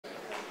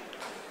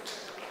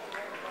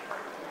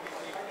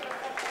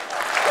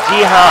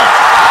जी हाँ,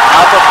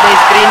 आप अपनी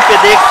स्क्रीन पे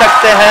देख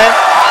सकते हैं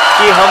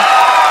कि हम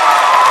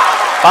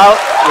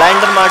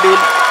lander module.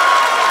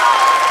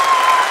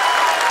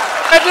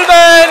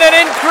 Gentlemen, an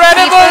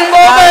incredible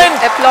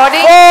moment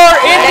for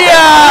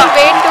India.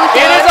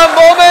 It is a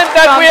moment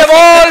that we have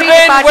all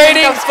been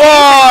waiting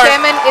for.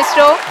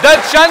 The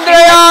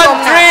Chandrayaan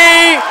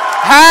 3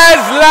 has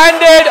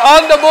landed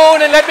on the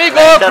moon, and let me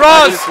go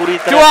across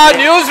to our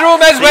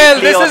newsroom as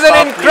well. This is an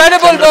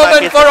incredible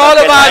moment for all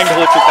of us.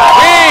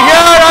 We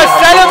here are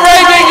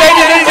celebrating,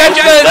 ladies and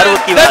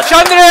gentlemen. The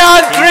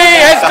Chandrayaan 3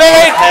 has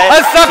made a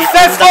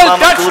successful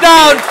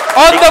touchdown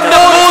on the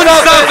moon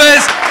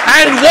surface.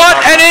 And what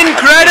an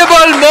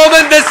incredible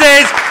moment this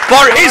is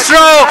for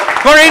ISRO,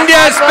 for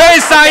India's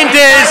space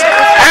scientists,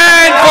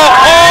 and for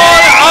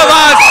all of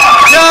us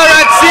here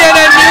at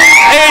CNN News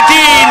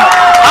 18.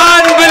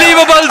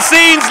 Unbelievable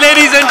scenes,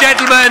 ladies and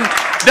gentlemen.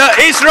 The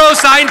ISRO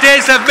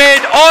scientists have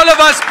made all of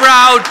us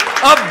proud.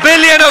 1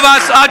 billion of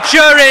us are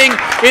cheering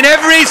in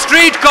every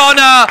street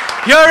corner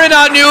here in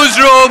our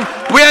newsroom.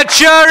 We are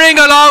cheering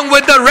along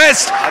with the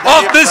rest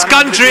of this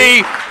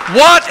country.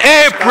 What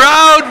a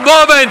proud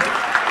moment.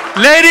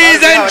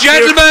 Ladies and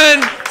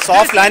gentlemen,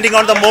 soft landing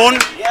on the moon.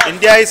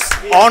 India is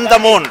on the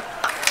moon.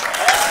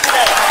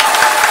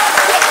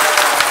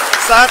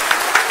 Sir,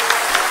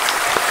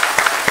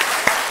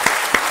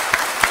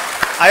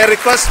 I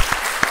request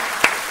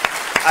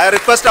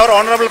our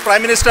Honorable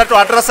Prime Minister to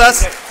address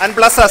us and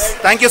bless us.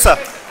 Thank you, sir.